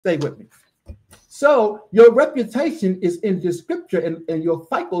Stay with me. So your reputation is in the scripture, and your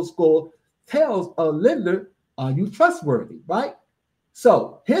FICO score tells a lender, are you trustworthy, right?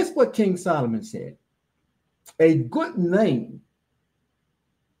 So here's what King Solomon said. A good name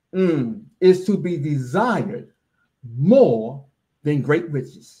is to be desired more than great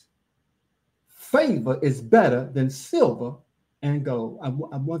riches. Favor is better than silver and gold. I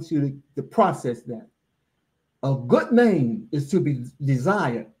want you to process that. A good name is to be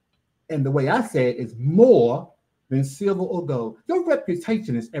desired. And the way I say it is more than silver or gold. Your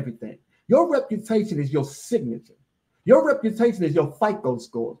reputation is everything. Your reputation is your signature. Your reputation is your FICO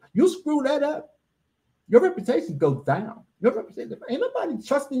score. You screw that up, your reputation goes down. Your reputation, ain't nobody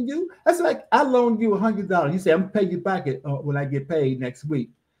trusting you. That's like I loan you $100. You say, I'm gonna pay you back when I get paid next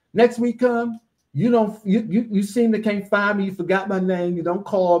week. Next week comes, you seem to can't find me, you forgot my name, you don't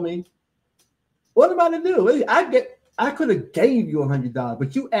call me. What am I to do? I could have gave you $100,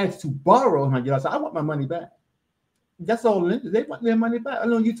 but you asked to borrow $100. So I want my money back. That's all. They want their money back. I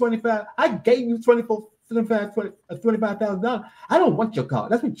loan you $25. I gave you $25,000. I don't want your car.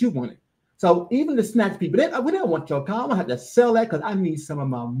 That's what you wanted. So even the snatch people, we don't want your car. I'm gonna have to sell that because I need some of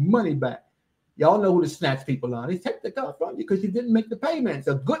my money back. Y'all know who the snatch people are. They take the car from you because you didn't make the payments.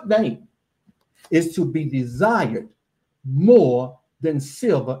 A good name is to be desired more than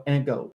silver and gold.